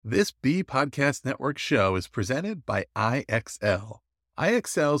This B Podcast Network show is presented by IXL.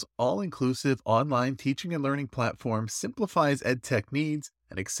 IXL's all-inclusive online teaching and learning platform simplifies edtech needs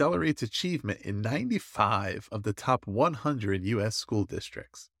and accelerates achievement in 95 of the top 100 U.S. school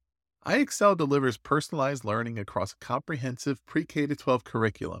districts. IXL delivers personalized learning across a comprehensive pre-K-12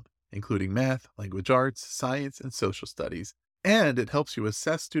 curriculum, including math, language arts, science, and social studies, and it helps you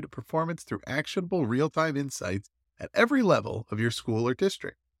assess student performance through actionable real-time insights at every level of your school or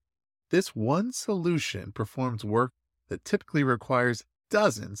district. This one solution performs work that typically requires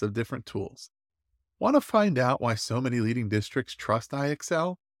dozens of different tools. Want to find out why so many leading districts trust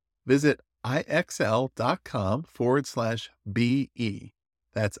IXL? Visit IXL.com/BE.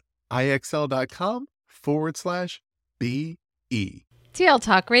 That's IXL.com/BE. TL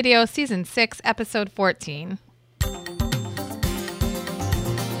Talk Radio Season 6, Episode 14.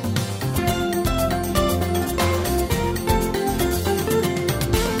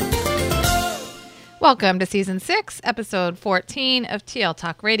 Welcome to Season 6, Episode 14 of TL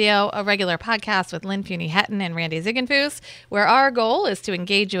Talk Radio, a regular podcast with Lynn Fuini-Hetton and Randy Ziegenfuss, where our goal is to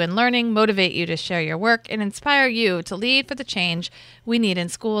engage you in learning, motivate you to share your work, and inspire you to lead for the change we need in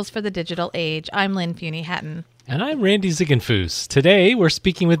schools for the digital age. I'm Lynn Fuini-Hetton. And I'm Randy Ziegenfuss. Today, we're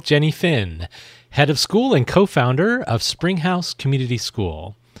speaking with Jenny Finn, head of school and co-founder of Springhouse Community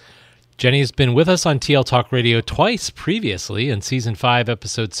School. Jenny has been with us on TL Talk Radio twice previously in Season 5,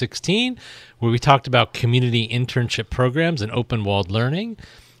 Episode 16, where we talked about community internship programs and open-walled learning.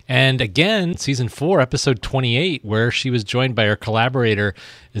 And again, Season 4, Episode 28, where she was joined by her collaborator,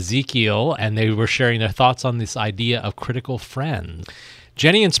 Ezekiel, and they were sharing their thoughts on this idea of critical friends.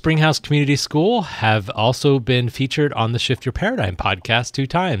 Jenny and Springhouse Community School have also been featured on the Shift Your Paradigm podcast 2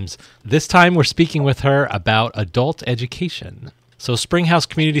 times. This time, we're speaking with her about adult education. So Springhouse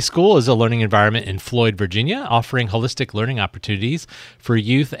Community School is a learning environment in Floyd, Virginia, offering holistic learning opportunities for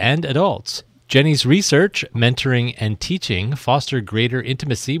youth and adults. Jenny's research, mentoring, and teaching foster greater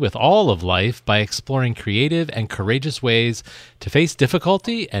intimacy with all of life by exploring creative and courageous ways to face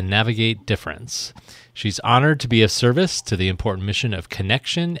difficulty and navigate difference. She's honored to be of service to the important mission of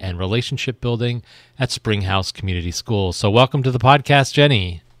connection and relationship building at Springhouse Community School. So welcome to the podcast,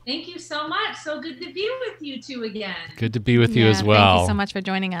 Jenny. Thank you so much. So good to be with you two again. Good to be with you as well. Thank you so much for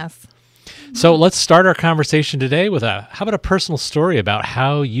joining us. So let's start our conversation today with how about a personal story about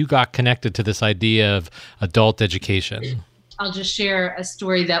how you got connected to this idea of adult education? I'll just share a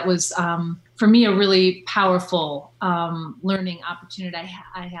story that was, for me, a really powerful learning opportunity I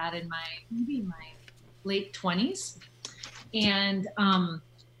had in my late 20s. And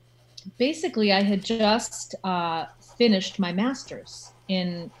basically, I had just finished my master's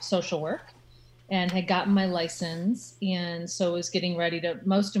in social work and had gotten my license, and so was getting ready to,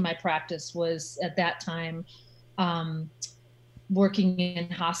 most of my practice was at that time working in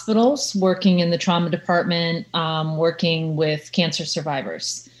hospitals, working in the trauma department, working with cancer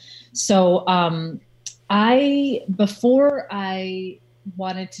survivors. So before I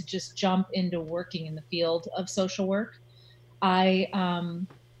wanted to just jump into working in the field of social work, I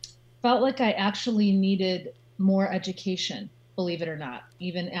felt like I actually needed more education, believe it or not,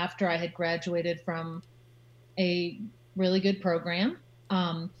 even after I had graduated from a really good program.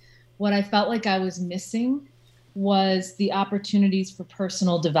 What I felt like I was missing was the opportunities for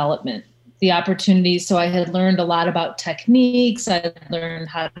personal development, the opportunities. So I had learned a lot about techniques. I had learned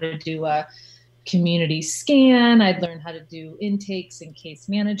how to do a community scan. I'd learned how to do intakes and case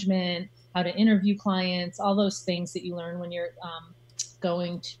management, how to interview clients, all those things that you learn when you're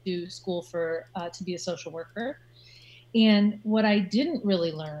going to school for to be a social worker. And what I didn't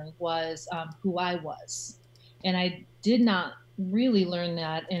really learn was who I was. And I did not really learn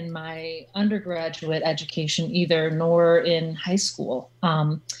that in my undergraduate education either, nor in high school.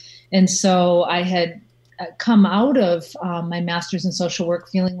 And so I had come out of my master's in social work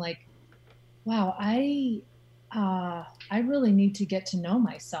feeling like, wow, I really need to get to know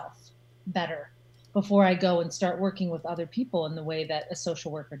myself better before I go and start working with other people in the way that a social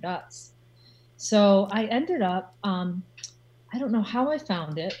worker does. So I ended up, I don't know how I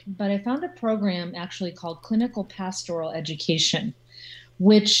found it, but I found a program actually called Clinical Pastoral Education,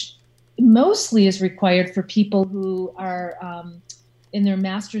 which mostly is required for people who are in their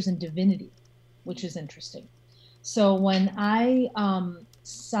master's in divinity, which is interesting. So when I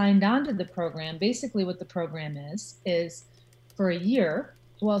signed on to the program, basically what the program is for a year,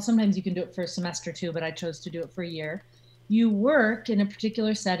 well, sometimes you can do it for a semester too, but I chose to do it for a year. You work in a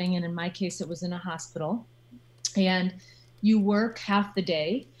particular setting, and in my case, it was in a hospital, and you work half the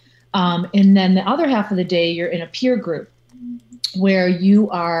day, and then the other half of the day, you're in a peer group where you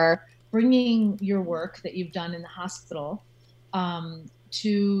are bringing your work that you've done in the hospital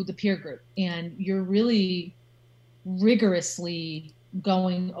to the peer group, and you're really rigorously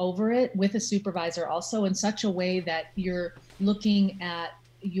going over it with a supervisor also, in such a way that you're looking at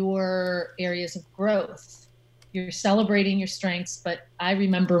your areas of growth. You're celebrating your strengths, but I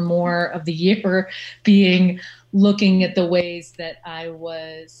remember more of the year being looking at the ways that I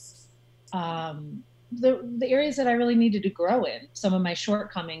was, the areas that I really needed to grow in, some of my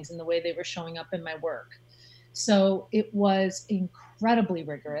shortcomings and the way they were showing up in my work. So it was incredibly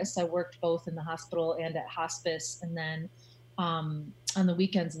rigorous. I worked both in the hospital and at hospice, and then on the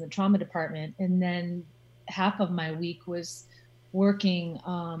weekends in the trauma department. And then half of my week was working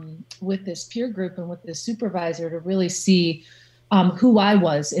with this peer group and with this supervisor to really see who I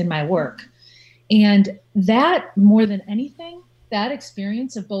was in my work. And that, more than anything, that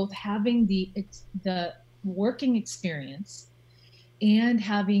experience of both having the working experience and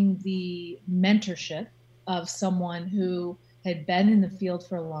having the mentorship of someone who had been in the field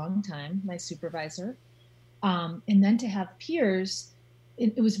for a long time, my supervisor, and then to have peers,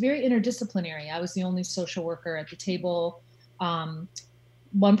 it was very interdisciplinary. I was the only social worker at the table.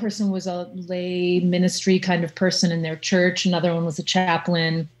 One person was a lay ministry kind of person in their church. Another one was a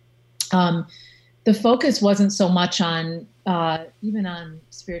chaplain. The focus wasn't so much on even on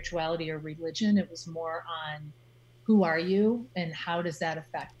spirituality or religion. It was more on who are you and how does that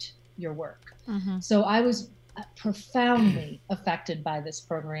affect your work. Mm-hmm. So I was profoundly affected by this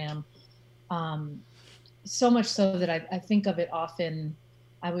program. So much so that I think of it often.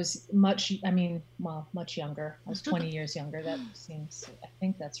 I was much younger. I was 20 years younger. That seems, I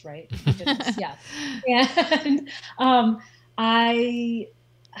think that's right. Yeah. And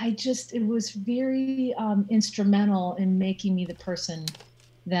it was very instrumental in making me the person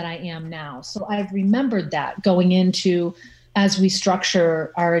that I am now. So I've remembered that going into, as we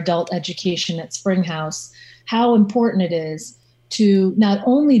structure our adult education at Springhouse, how important it is to not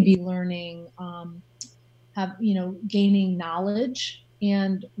only be learning, gaining knowledge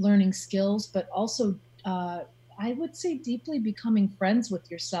and learning skills, but also, I would say, deeply becoming friends with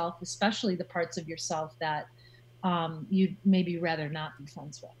yourself, especially the parts of yourself that you'd maybe rather not be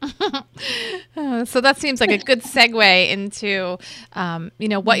friends with. So that seems like a good segue into,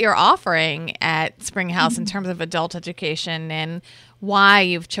 what you're offering at Springhouse in terms of adult education and why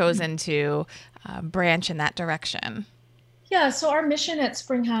you've chosen to branch in that direction. Yeah, so our mission at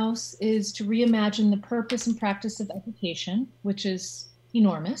Springhouse is to reimagine the purpose and practice of education, which is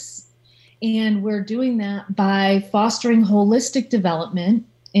enormous. And we're doing that by fostering holistic development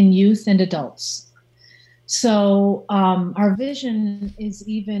in youth and adults. So our vision is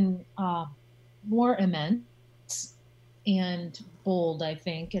even more immense and bold, I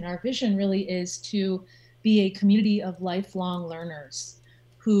think. And our vision really is to be a community of lifelong learners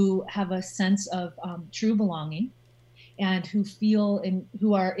who have a sense of true belonging, and who feel and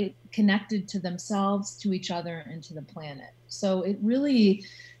who are connected to themselves, to each other, and to the planet. So it really,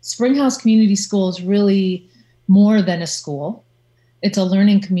 Springhouse Community School is really more than a school. It's a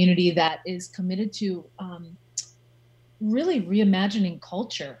learning community that is committed to really reimagining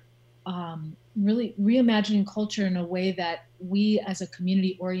culture, really reimagining culture in a way that we as a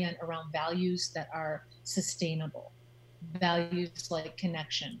community orient around values that are sustainable, values like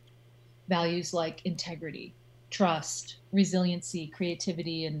connection, values like integrity, trust, resiliency,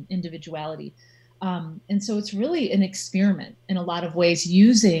 creativity, and individuality. And so it's really an experiment in a lot of ways,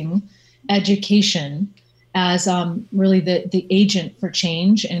 using education as really the agent for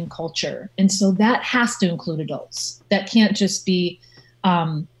change and culture. And so that has to include adults. That can't just be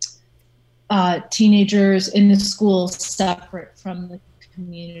teenagers in the school separate from the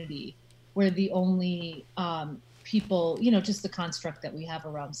community, where the only people, just the construct that we have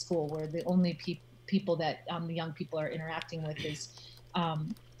around school, where the only people that the young people are interacting with is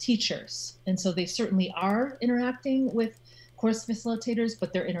teachers. And so they certainly are interacting with course facilitators,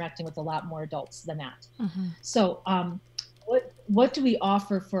 but they're interacting with a lot more adults than that. Mm-hmm. So what do we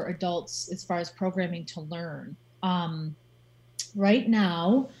offer for adults as far as programming to learn? Right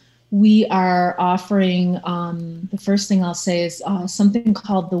now, we are offering, the first thing I'll say is something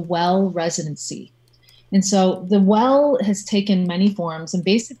called the WELL Residency. And so the WELL has taken many forms, and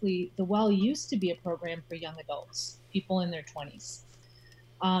basically the WELL used to be a program for young adults, people in their 20s,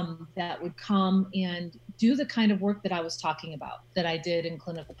 that would come and do the kind of work that I was talking about, that I did in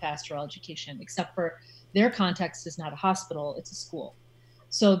clinical pastoral education, except for their context is not a hospital, it's a school.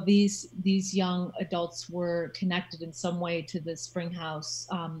 So these young adults were connected in some way to the Springhouse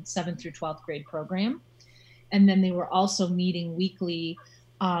 7th through 12th grade program. And then they were also meeting weekly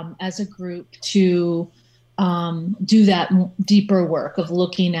as a group to do that deeper work of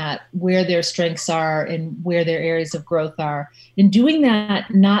looking at where their strengths are and where their areas of growth are, and doing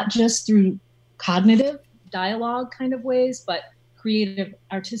that not just through cognitive dialogue kind of ways, but creative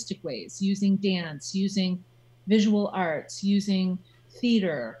artistic ways, using dance, using visual arts, using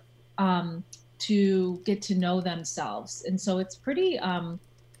theater, to get to know themselves. And so it's pretty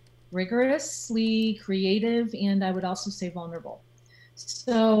rigorously creative, and I would also say vulnerable.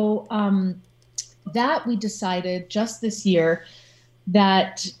 So that we decided just this year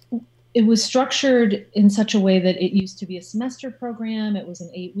that it was structured in such a way that it used to be a semester program. It was an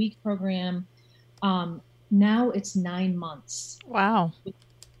 8-week program. Now it's 9 months. Wow.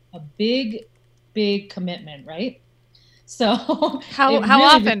 A big, big commitment, right? So how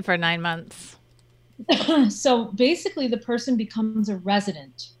often for 9 months? So basically the person becomes a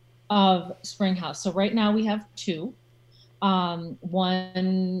resident of Springhouse. So right now we have 2.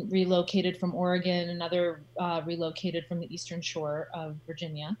 One relocated from Oregon, another relocated from the Eastern Shore of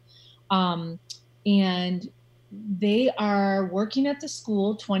Virginia. And they are working at the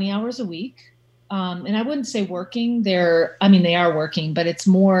school 20 hours a week. And I wouldn't say working, they are working, but it's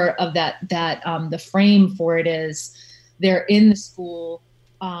more of that the frame for it is they're in the school,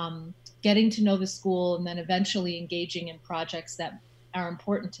 getting to know the school, and then eventually engaging in projects that are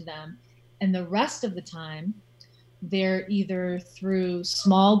important to them. And the rest of the time, they're either through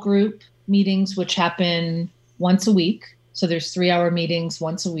small group meetings, which happen once a week. So there's 3-hour meetings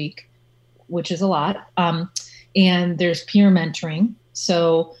once a week, which is a lot. And there's peer mentoring.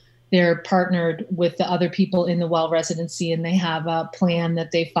 So they're partnered with the other people in the well residency, and they have a plan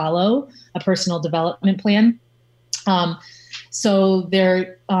that they follow, a personal development plan. So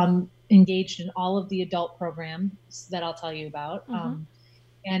they're engaged in all of the adult programs that I'll tell you about. Mm-hmm.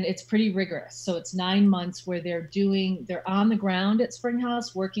 And it's pretty rigorous. So it's 9 months where they're on the ground at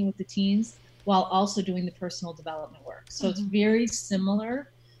Springhouse working with the teens while also doing the personal development work. So It's very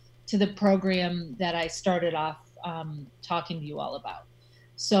similar to the program that I started off talking to you all about.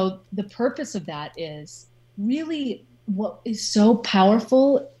 So the purpose of that is really what is so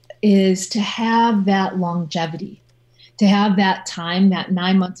powerful is to have that longevity, to have that time, that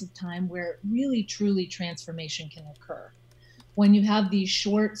 9 months of time where really, truly transformation can occur. When you have these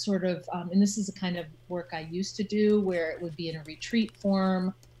short sort of, and this is the kind of work I used to do where it would be in a retreat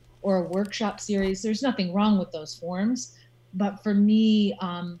form or a workshop series, there's nothing wrong with those forms. But for me,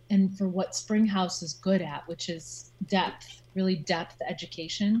 and for what Springhouse is good at, which is depth, really depth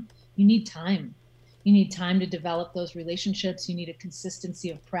education, you need time. You need time to develop those relationships. You need a consistency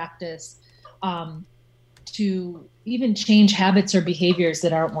of practice to even change habits or behaviors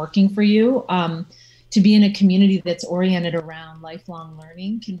that aren't working for you. To be in a community that's oriented around lifelong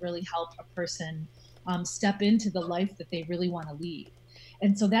learning can really help a person step into the life that they really want to lead.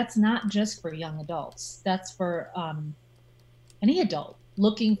 And so that's not just for young adults. That's for any adult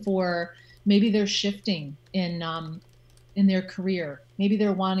looking for, maybe they're shifting in their career. Maybe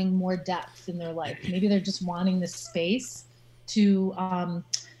they're wanting more depth in their life. Maybe they're just wanting the space to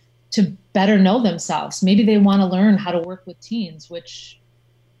better know themselves. Maybe they want to learn how to work with teens, which,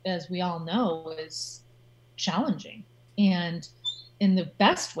 as we all know, is challenging, and in the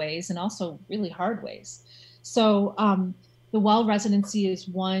best ways and also really hard ways. So the well residency is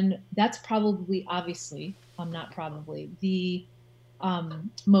one that's probably, obviously, the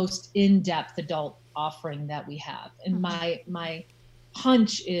most in-depth adult offering that we have. And my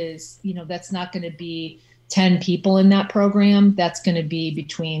hunch is, that's not going to be 10 people in that program. That's going to be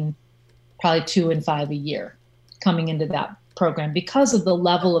between probably 2 and 5 a year coming into that program because of the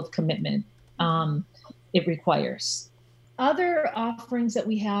level of commitment it requires. Other offerings that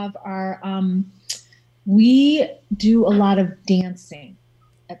we have are, we do a lot of dancing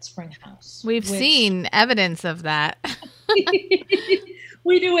at Springhouse. We've seen evidence of that.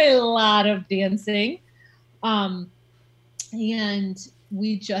 We do a lot of dancing. And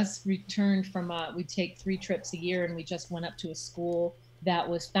we just returned from, we take 3 trips a year, and we just went up to a school that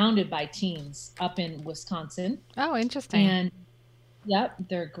was founded by teens up in Wisconsin. Oh, interesting. And yep,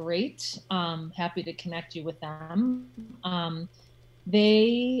 they're great. Happy to connect you with them.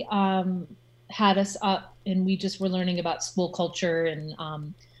 They had us up, and we just were learning about school culture and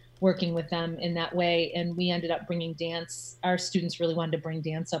working with them in that way. And we ended up bringing dance. Our students really wanted to bring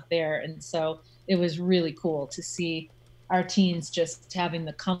dance up there. And so it was really cool to see our teens just having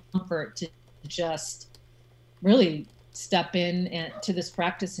the comfort to just really step in to this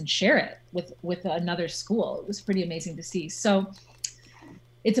practice and share it with another school. It was pretty amazing to see. So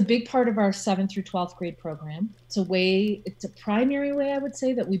it's a big part of our 7th through 12th grade program. It's a primary way, I would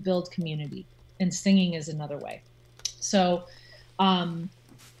say, that we build community, and singing is another way. So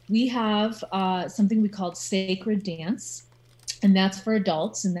we have something we call Sacred Dance, and that's for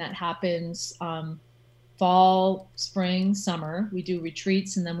adults, and that happens fall, spring, summer. We do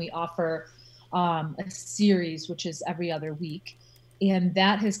retreats, and then we offer a series, which is every other week. And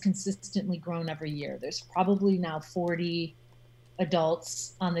that has consistently grown every year. There's probably now 40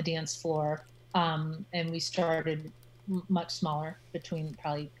 adults on the dance floor. And we started much smaller, between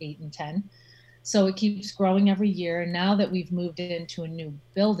probably 8 and 10. So it keeps growing every year. And now that we've moved into a new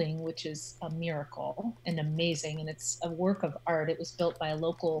building, which is a miracle and amazing, and it's a work of art. It was built by a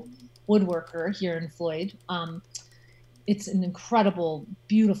local woodworker here in Floyd. It's an incredible,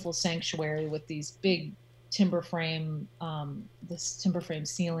 beautiful sanctuary with these big timber frame, this timber frame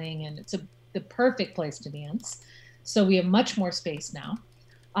ceiling, and it's the perfect place to dance. So we have much more space now.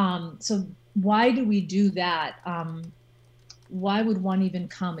 So why do we do that? Why would one even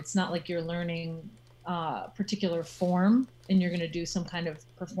come? It's not like you're learning a particular form and you're going to do some kind of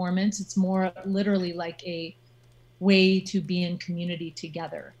performance. It's more literally like a way to be in community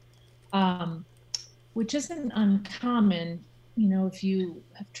together, which isn't uncommon. You know, if you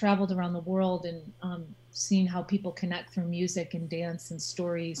have traveled around the world and seen how people connect through music and dance and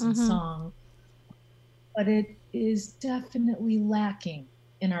stories and song, but it is definitely lacking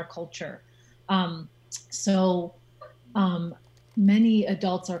in our culture. Many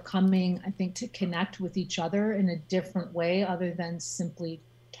adults are coming, I think, to connect with each other in a different way other than simply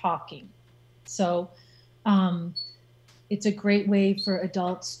talking. So it's a great way for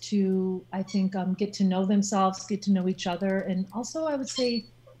adults to, I think, get to know themselves, get to know each other, and also, I would say,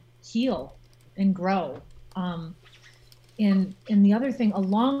 heal and grow. And the other thing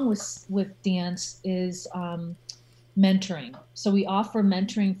along with dance is mentoring. So we offer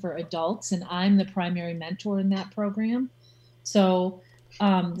mentoring for adults, and I'm the primary mentor in that program. So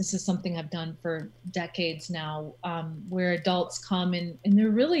this is something I've done for decades now, where adults come and they're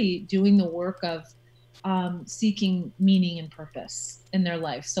really doing the work of seeking meaning and purpose in their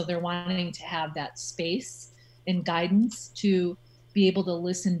life. So they're wanting to have that space and guidance to be able to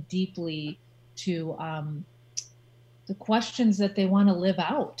listen deeply to the questions that they want to live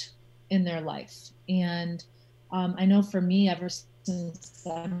out in their life. And I know for me, ever since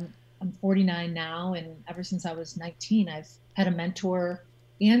I'm 49 now, and ever since I was 19, I've had a mentor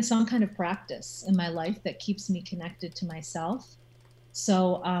and some kind of practice in my life that keeps me connected to myself.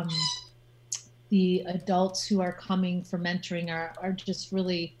 So the adults who are coming for mentoring are just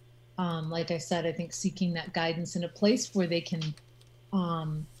really, like I said, I think seeking that guidance in a place where they can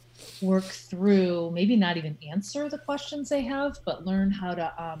work through, maybe not even answer the questions they have, but learn how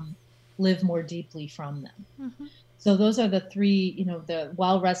to live more deeply from them. Mm-hmm. So those are the three, the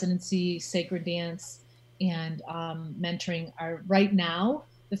WOW residency, Sacred Dance, and mentoring are right now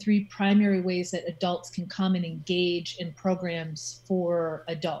the three primary ways that adults can come and engage in programs for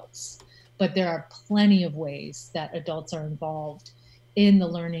adults. But there are plenty of ways that adults are involved in the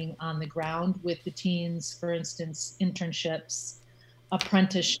learning on the ground with the teens, for instance, internships,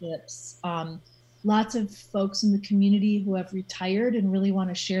 apprenticeships, lots of folks in the community who have retired and really want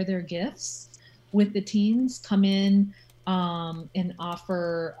to share their gifts with the teens come in and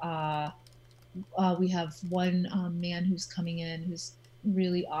offer. We have one man who's coming in who's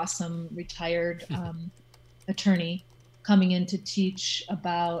really awesome, retired attorney, coming in to teach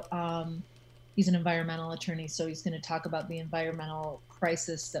about, he's an environmental attorney, so he's going to talk about the environmental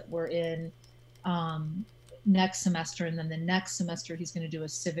crisis that we're in next semester. And then the next semester, he's going to do a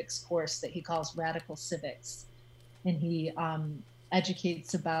civics course that he calls Radical Civics. And he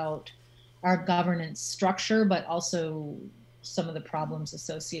educates about our governance structure, but also some of the problems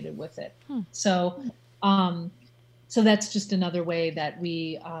associated with it. So that's just another way that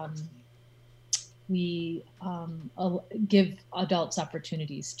we give adults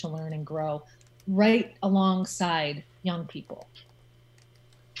opportunities to learn and grow right alongside young people.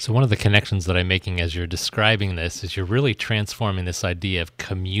 So one of the connections that I'm making as you're describing this is you're really transforming this idea of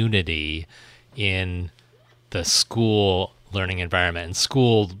community in the school learning environment, and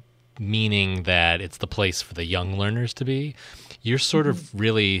school meaning that it's the place for the young learners to be. You're sort of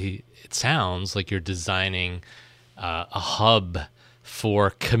really, it sounds like you're designing a hub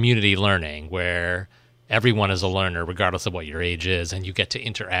for community learning where everyone is a learner regardless of what your age is, and you get to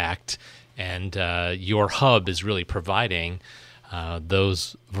interact, and your hub is really providing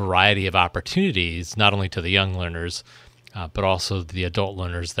those variety of opportunities, not only to the young learners, but also the adult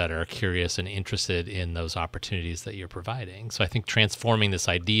learners that are curious and interested in those opportunities that you're providing. So I think transforming this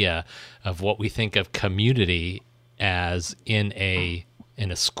idea of what we think of community as in a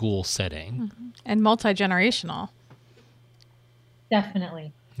school setting. And multi-generational.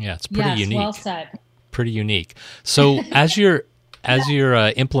 Definitely. Yeah, it's pretty unique. Well said. Pretty unique. So as you're As you're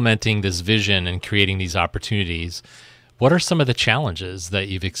implementing this vision and creating these opportunities, what are some of the challenges that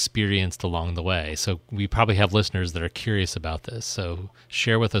you've experienced along the way? So we probably have listeners that are curious about this. So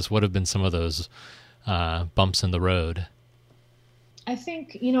share with us what have been some of those bumps in the road. I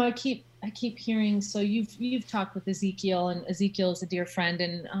think, I keep hearing, so you've talked with Ezekiel, and Ezekiel is a dear friend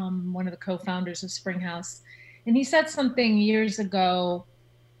and one of the co-founders of Springhouse. And he said something years ago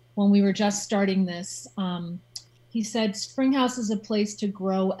when we were just starting this. He said, Springhouse is a place to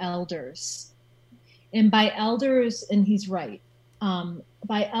grow elders. And by elders, and he's right,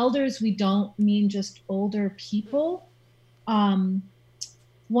 by elders, we don't mean just older people.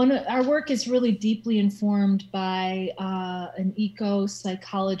 Our work is really deeply informed by an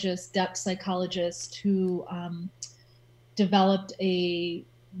eco-psychologist, depth psychologist who developed a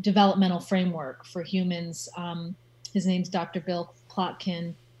developmental framework for humans. His name's Dr. Bill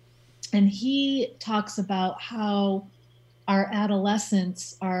Plotkin. And he talks about how our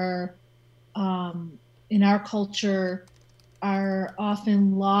adolescents are, in our culture, are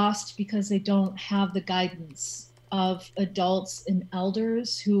often lost because they don't have the guidance of adults and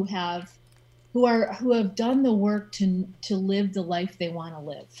elders who have done the work to live the life they want to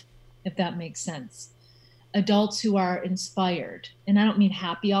live, if that makes sense. Adults who are inspired, and I don't mean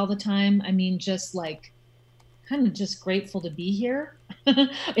happy all the time. I mean just like kind of just grateful to be here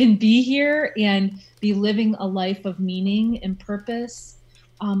and be living a life of meaning and purpose.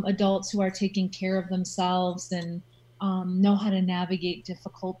 Adults who are taking care of themselves and know how to navigate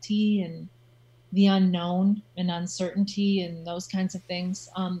difficulty and the unknown and uncertainty and those kinds of things.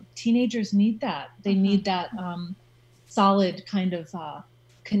 Teenagers need that. They need that solid kind of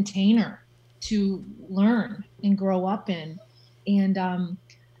container to learn and grow up in. And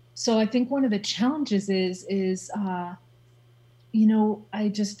so I think one of the challenges is I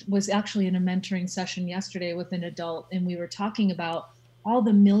just was actually in a mentoring session yesterday with an adult, and we were talking about all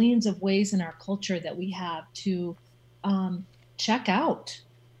the millions of ways in our culture that we have to check out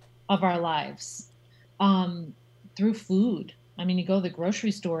of our lives through food. I mean, you go to the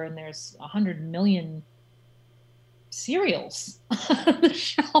grocery store and there's 100 million cereals on the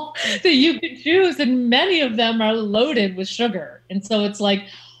shelf that you can choose, and many of them are loaded with sugar. And so it's like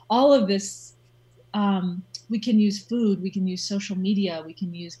all of this, we can use food, we can use social media, we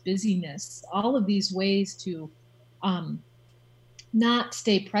can use busyness, all of these ways to not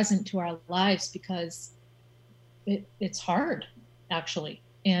stay present to our lives, because it's hard, actually,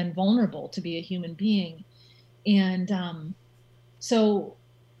 and vulnerable to be a human being. And so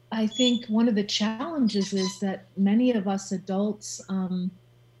I think one of the challenges is that many of us adults,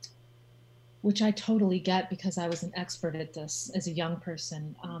 which I totally get because I was an expert at this as a young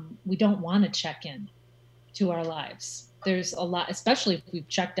person, we don't want to check in to our lives. There's a lot, especially if we've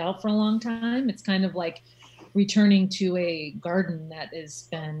checked out for a long time. It's kind of like returning to a garden that has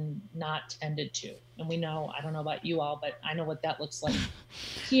been not tended to. And we know, I don't know about you all, but I know what that looks like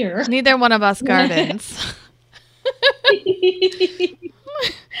here. Neither one of us gardens.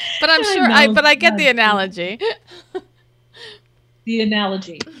 But I'm sure, I get the analogy. The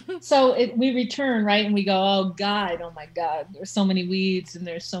analogy. So we return, right? And we go, oh my God, there's so many weeds and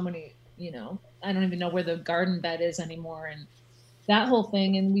there's so many, I don't even know where the garden bed is anymore. And that whole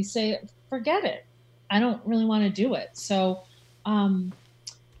thing. And we say, forget it. I don't really want to do it. So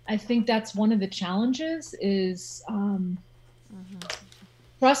I think that's one of the challenges is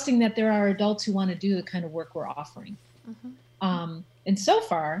trusting that there are adults who want to do the kind of work we're offering. And so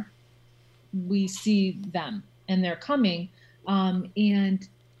far, we see them and they're coming. And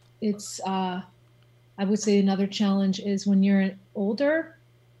it's, I would say another challenge is when you're older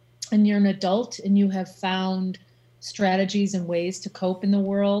and you're an adult and you have found strategies and ways to cope in the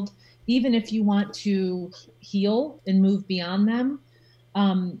world, even if you want to heal and move beyond them,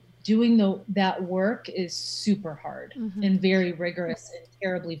 doing that work is super hard and very rigorous and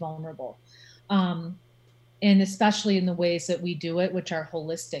terribly vulnerable. And especially in the ways that we do it, which are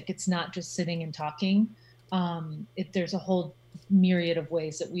holistic. It's not just sitting and talking. There's a whole myriad of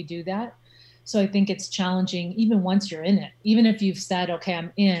ways that we do that. So I think it's challenging even once you're in it. Even if you've said, okay,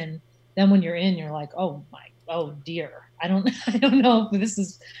 I'm in, then when you're in, you're like, oh dear, I don't know if this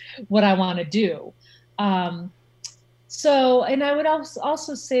is what I want to do. So, and I would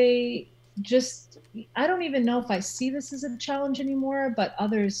also say, I don't even know if I see this as a challenge anymore, but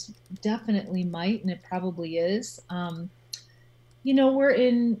others definitely might, and it probably is. We're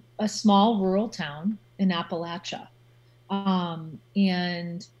in a small rural town in Appalachia,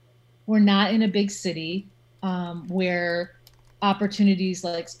 and we're not in a big city where opportunities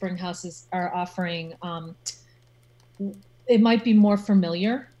like Springhouses are offering. It might be more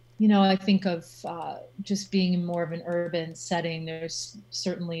familiar I think of just being in more of an urban setting. There's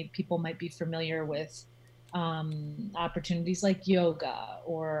certainly people might be familiar with opportunities like yoga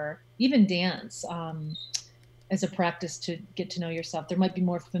or even dance as a practice to get to know yourself. There might be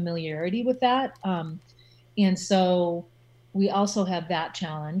more familiarity with that. And so we also have that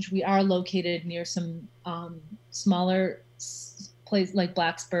challenge. We are located near some smaller places like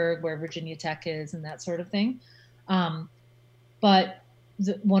Blacksburg, where Virginia Tech is, and that sort of thing. But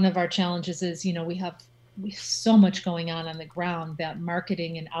one of our challenges is, we have so much going on the ground that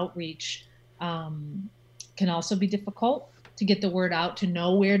marketing and outreach can also be difficult to get the word out, to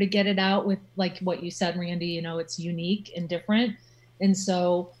know where to get it out with, like what you said, Randy, it's unique and different. And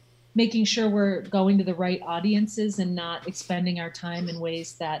so making sure we're going to the right audiences and not expending our time in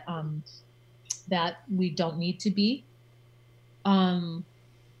ways that that we don't need to be. And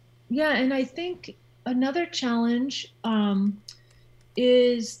I think another challenge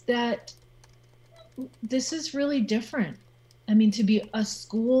is that this is really different. I mean, to be a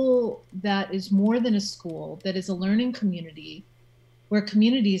school that is more than a school, that is a learning community, where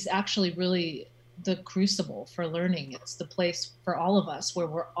community is actually really the crucible for learning. It's the place for all of us where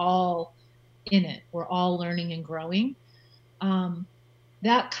we're all in it. We're all learning and growing.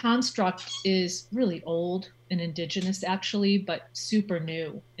 That construct is really old and indigenous, actually, but super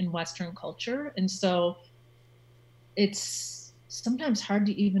new in Western culture. And so it's sometimes hard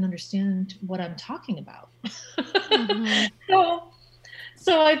to even understand what I'm talking about. Mm-hmm.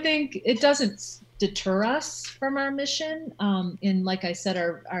 So I think it doesn't deter us from our mission. And like I said,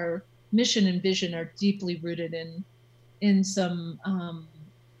 our mission and vision are deeply rooted in some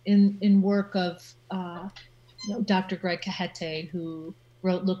in work of Dr. Greg Cajete, who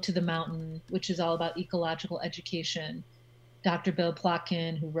wrote Look to the Mountain, which is all about ecological education. Dr. Bill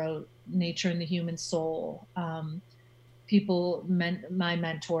Plotkin, who wrote Nature and the Human Soul. My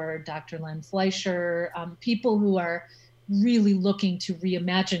mentor, Dr. Len Fleischer, people who are really looking to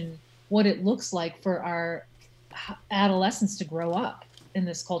reimagine what it looks like for our adolescents to grow up in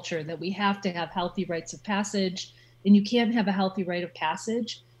this culture, that we have to have healthy rites of passage. And you can't have a healthy rite of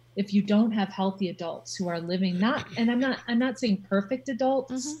passage if you don't have healthy adults who are living I'm not saying perfect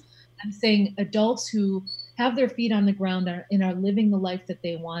adults. Mm-hmm. I'm saying adults who have their feet on the ground and are living the life that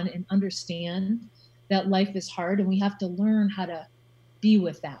they want and understand that life is hard, and we have to learn how to be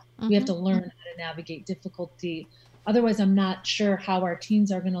with that. Mm-hmm. We have to learn how to navigate difficulty. Otherwise, I'm not sure how our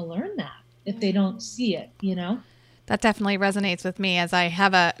teens are going to learn that if they don't see it, That definitely resonates with me, as I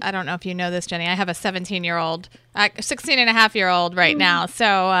have I don't know if you know this, Jenny, I have a 16 and a half year old right now.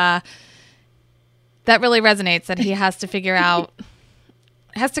 So that really resonates, that he has to figure out,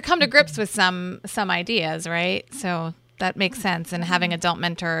 has to come to grips with some ideas, right? So that makes sense. And having adult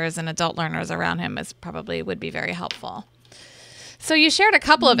mentors and adult learners around him would be very helpful. So you shared a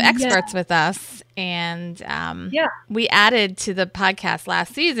couple of experts with us, and we added to the podcast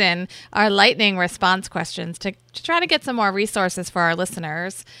last season our lightning response questions to try to get some more resources for our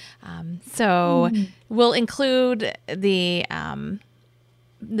listeners. We'll include the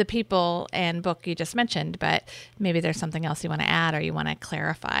people and book you just mentioned, but maybe there's something else you want to add or you want to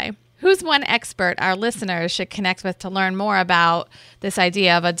clarify. Who's one expert our listeners should connect with to learn more about this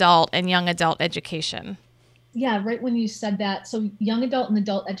idea of adult and young adult education? Yeah, right when you said that. So young adult and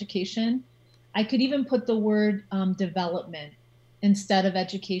adult education, I could even put the word development instead of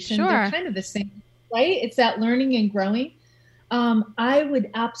education. Sure. They're kind of the same, right? It's that learning and growing. I would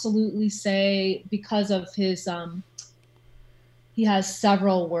absolutely say, because of his, he has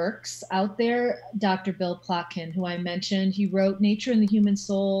several works out there. Dr. Bill Plotkin, who I mentioned, he wrote Nature and the Human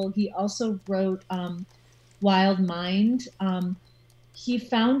Soul. He also wrote Wild Mind. He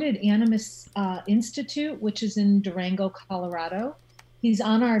founded Animus Institute, which is in Durango, Colorado. He's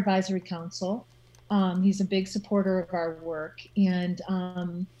on our advisory council. He's a big supporter of our work. And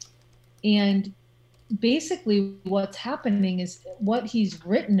basically what's happening is what he's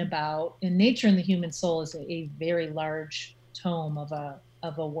written about in Nature and the Human Soul is a very large tome of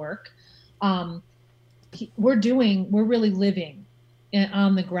a work. We're really living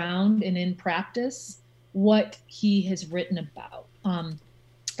on the ground and in practice what he has written about.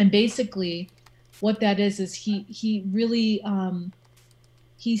 And basically what that is he really,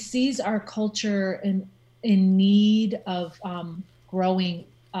 he sees our culture in need of growing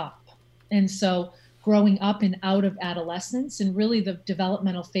up. And so growing up and out of adolescence, and really the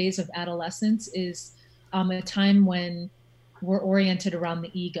developmental phase of adolescence is a time when we're oriented around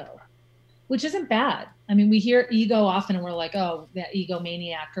the ego, which isn't bad. I mean, we hear ego often and we're like, oh, that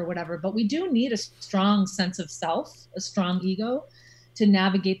egomaniac or whatever, but we do need a strong sense of self, a strong ego to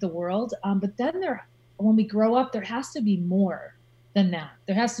navigate the world. But then when we grow up, there has to be more. than that.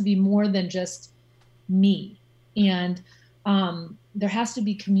 There has to be more than just me. And there has to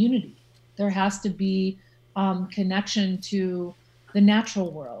be community. There has to be connection to the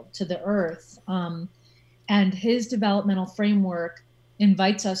natural world, to the earth. And his developmental framework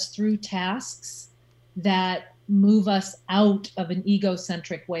invites us through tasks that move us out of an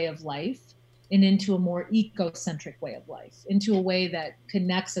egocentric way of life and into a more ecocentric way of life, into a way that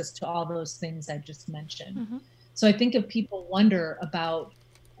connects us to all those things I just mentioned. Mm-hmm. So I think if people wonder about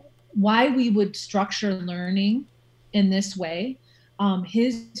why we would structure learning in this way,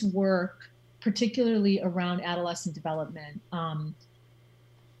 his work, particularly around adolescent development,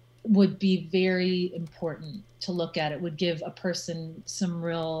 would be very important to look at. It would give a person some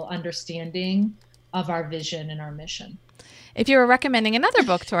real understanding of our vision and our mission. If you were recommending another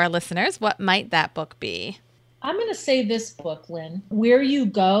book to our listeners, what might that book be? I'm going to say this book, Lynn. Where You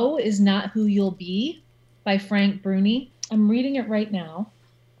Go Is Not Who You'll Be by Frank Bruni. I'm reading it right now.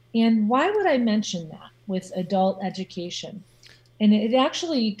 And why would I mention that with adult education? And it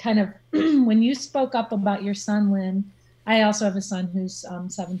actually kind of, when you spoke up about your son, Lynn, I also have a son who's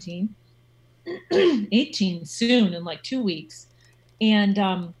 17, 18 soon in like 2 weeks.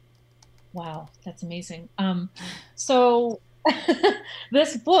 And wow, that's amazing. So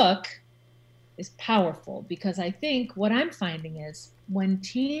this book is powerful because I think what I'm finding is when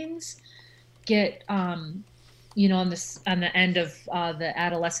teens get, on the end of the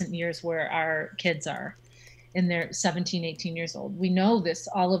adolescent years where our kids are, and they're 17, 18 years old, we know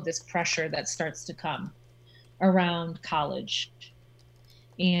all of this pressure that starts to come around college.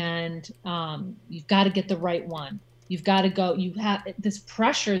 And you've got to get the right one. You've got to go. You have this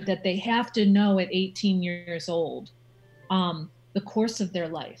pressure that they have to know at 18 years old the course of their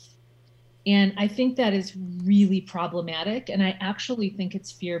life. And I think that is really problematic. And I actually think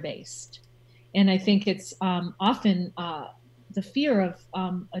it's fear-based. And I think it's often the fear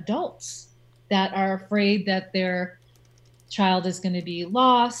of adults that are afraid that their child is going to be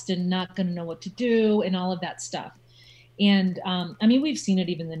lost and not going to know what to do and all of that stuff. And we've seen it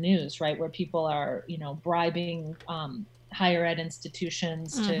even in the news, right, where people are, bribing higher ed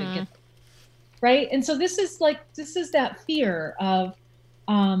institutions to get, right. And so this is that fear of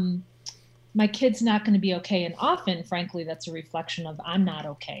my kid's not going to be okay. And often, frankly, that's a reflection of I'm not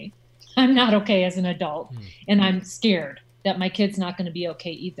okay. I'm not okay as an adult, and I'm scared that my kid's not going to be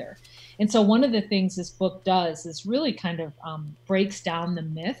okay either. And so one of the things this book does is really kind of breaks down the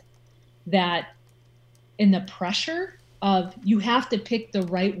myth that in the pressure of you have to pick the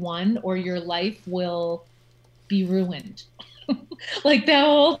right one or your life will be ruined. Like that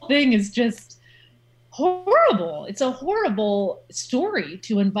whole thing is just horrible. It's a horrible story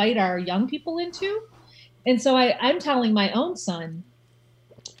to invite our young people into. And so I'm telling my own son,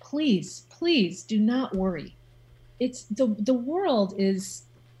 please do not worry. It's the world is,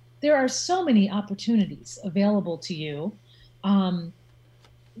 there are so many opportunities available to you.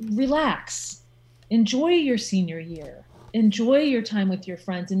 Relax, enjoy your senior year, enjoy your time with your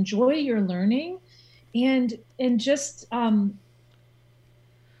friends, enjoy your learning, and just talk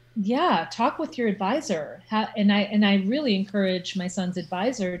with your advisor. And I really encourage my son's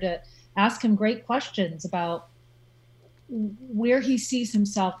advisor to ask him great questions about where he sees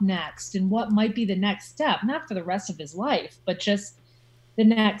himself next and what might be the next step, not for the rest of his life, but just the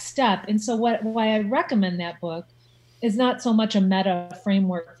next step. And so why I recommend that book is not so much a meta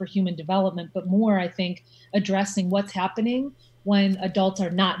framework for human development, but more, I think, addressing what's happening when adults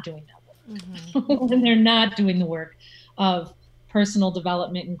are not doing that work, when they're not doing the work of personal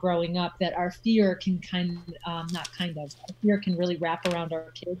development and growing up, that our fear can fear can really wrap around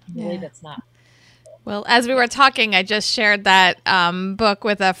our kids in a way that's not. Well, as we were talking, I just shared that book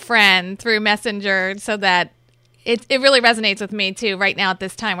with a friend through Messenger so that it really resonates with me, too, right now at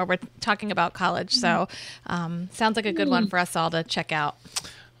this time where we're talking about college. So sounds like a good one for us all to check out.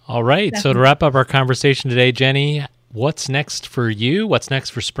 All right. Definitely. So to wrap up our conversation today, Jenny, what's next for you? What's next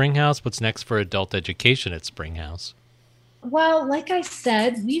for Springhouse? What's next for adult education at Springhouse? Well, like I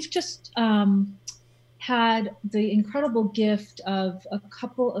said, we've just had the incredible gift of a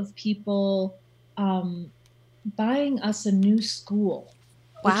couple of people buying us a new school,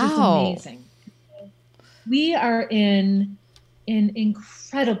 which is amazing. We are in an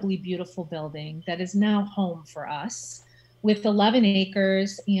incredibly beautiful building that is now home for us with 11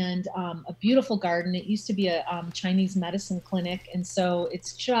 acres and a beautiful garden. It used to be a Chinese medicine clinic, and so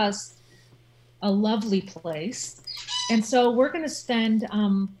it's just a lovely place. And so we're going to spend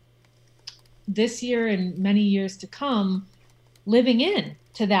this year and many years to come living in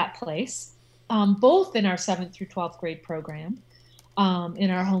to that place, both in our 7th through 12th grade program, in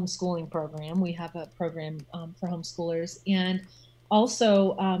our homeschooling program. We have a program for homeschoolers, and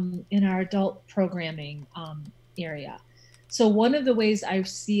also in our adult programming area. So one of the ways I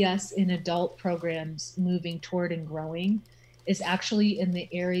see us in adult programs moving toward and growing is actually in the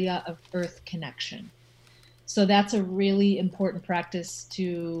area of earth connection. So that's a really important practice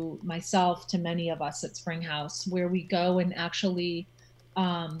to myself, to many of us at Springhouse, where we go and actually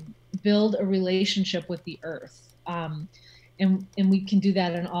build a relationship with the earth. And we can do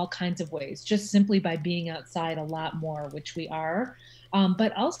that in all kinds of ways, just simply by being outside a lot more, which we are,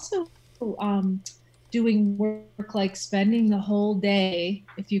 but also doing work like spending the whole day,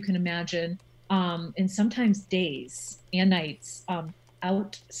 if you can imagine, and sometimes days and nights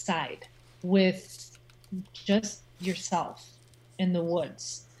outside with just yourself in the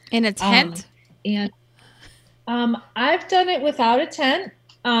woods. In a tent? And I've done it without a tent,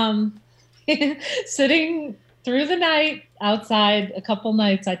 sitting through the night outside a couple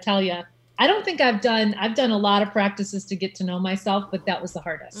nights. I tell you, I don't think I've done a lot of practices to get to know myself, but that was the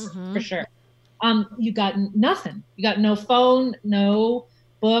hardest for sure. You got nothing. You got no phone, no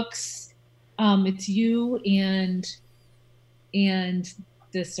books. It's you and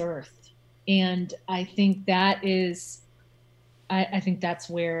this earth. And I think that is, I think that's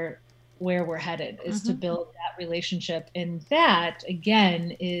where we're headed, is to build that relationship. And that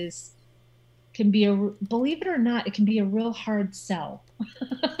again can be believe it or not, it can be a real hard sell.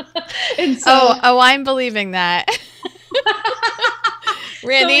 And so, I'm believing that.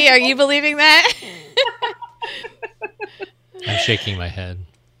 Randy, are you believing that? I'm shaking my head.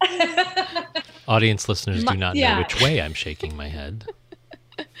 Audience listeners do not know which way I'm shaking my head.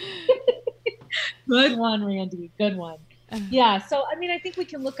 Good one, Randy. Good one. Yeah. So, I mean, I think we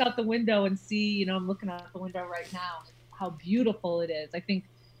can look out the window and see, I'm looking out the window right now, how beautiful it is. I think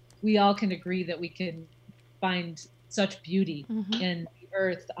we all can agree that we can find such beauty in the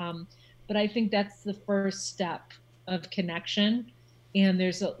earth. But I think that's the first step of connection. And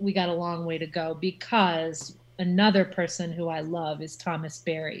we got a long way to go, because another person who I love is Thomas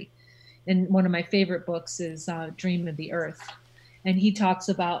Berry. And one of my favorite books is Dream of the Earth. And he talks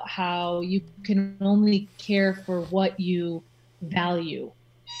about how you can only care for what you value,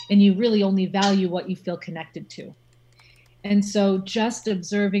 and you really only value what you feel connected to. And so just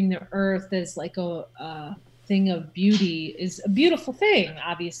observing the earth as like a thing of beauty is a beautiful thing,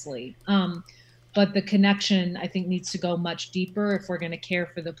 obviously. But the connection, I think, needs to go much deeper if we're going to care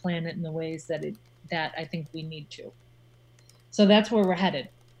for the planet in the ways that I think we need to. So that's where we're headed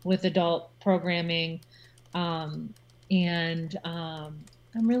with adult programming. And I'm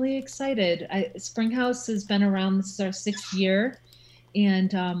really excited. Springhouse has been around. This is our 6th year.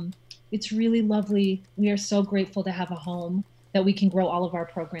 And it's really lovely. We are so grateful to have a home that we can grow all of our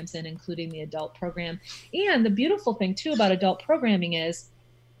programs in, including the adult program. And the beautiful thing, too, about adult programming is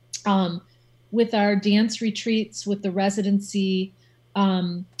with our dance retreats, with the residency,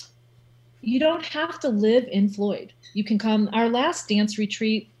 you don't have to live in Floyd. You can come. Our last dance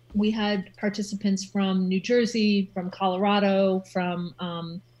retreat, we had participants from New Jersey, from Colorado, from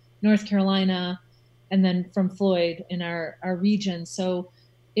North Carolina, and then from Floyd in our region. So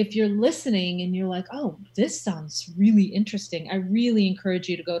if you're listening and you're like, oh, this sounds really interesting, I really encourage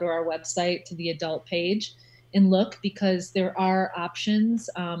you to go to our website, to the adult page, and look, because there are options.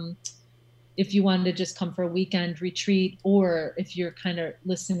 If you wanted to just come for a weekend retreat, or if you're kind of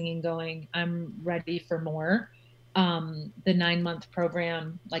listening and going, I'm ready for more. The 9-month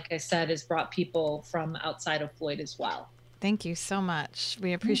program, like I said, has brought people from outside of Floyd as well. Thank you so much.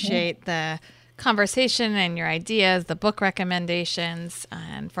 We appreciate the conversation and your ideas, the book recommendations,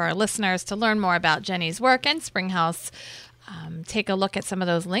 and for our listeners to learn more about Jenny's work and Springhouse, take a look at some of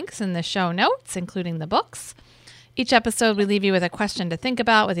those links in the show notes, including the books. Each episode, we leave you with a question to think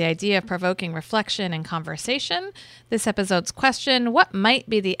about, with the idea of provoking reflection and conversation. This episode's question: what might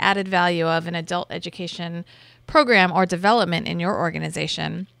be the added value of an adult education program or development in your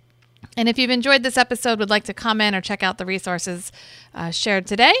organization? And if you've enjoyed this episode, would like to comment or check out the resources shared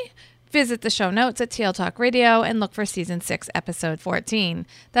today, visit the show notes at TL Talk Radio and look for Season 6, Episode 14.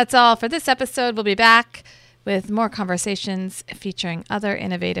 That's all for this episode. We'll be back with more conversations featuring other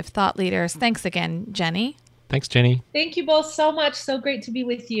innovative thought leaders. Thanks again, Jenny. Thanks, Jenny. Thank you both so much. So great to be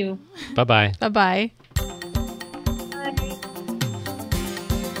with you. Bye-bye. Bye-bye.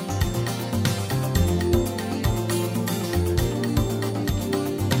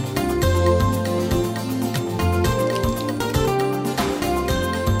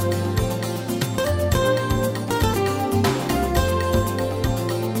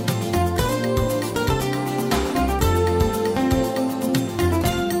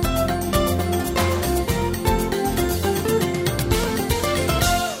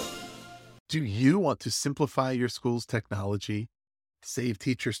 Do you want to simplify your school's technology? save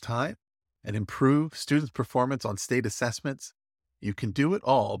teachers time, and improve students' performance on state assessments? You can do it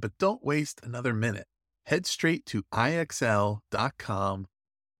all, but don't waste another minute. Head straight to IXL.com/BE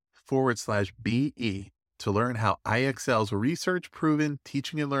to learn how IXL's research-proven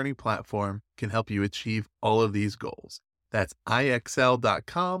teaching and learning platform can help you achieve all of these goals. That's IXL.com/BE.